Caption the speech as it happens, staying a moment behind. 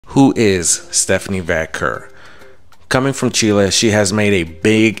Who is Stephanie Vaquer? Coming from Chile, she has made a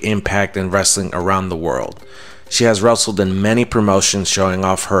big impact in wrestling around the world. She has wrestled in many promotions, showing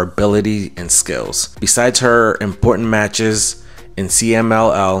off her ability and skills. Besides her important matches in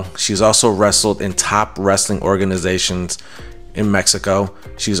CMLL, she's also wrestled in top wrestling organizations in Mexico.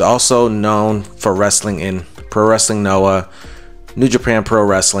 She's also known for wrestling in Pro Wrestling Noah, New Japan Pro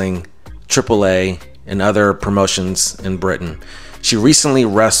Wrestling, AAA, and other promotions in Britain. She recently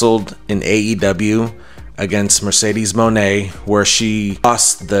wrestled in AEW against Mercedes Moné, where she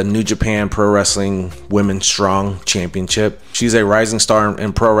lost the New Japan Pro Wrestling Women's Strong Championship. She's a rising star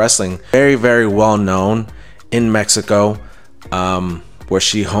in pro wrestling, very well known in Mexico, where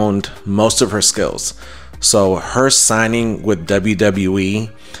she honed most of her skills. So her signing with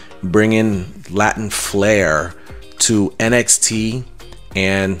WWE, bringing Latin flair to NXT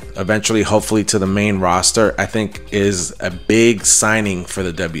and eventually hopefully to the main roster, I think is a big signing for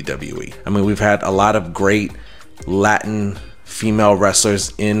the WWE. I mean, we've had a lot of great Latin female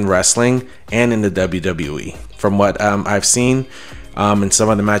wrestlers in wrestling and in the WWE. From what I've seen in some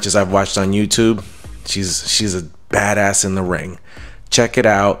of the matches I've watched on YouTube, she's a badass in the ring. Check it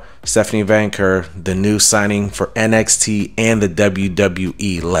out. Stephanie Vaquer, the new signing for NXT and the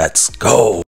WWE. Let's go.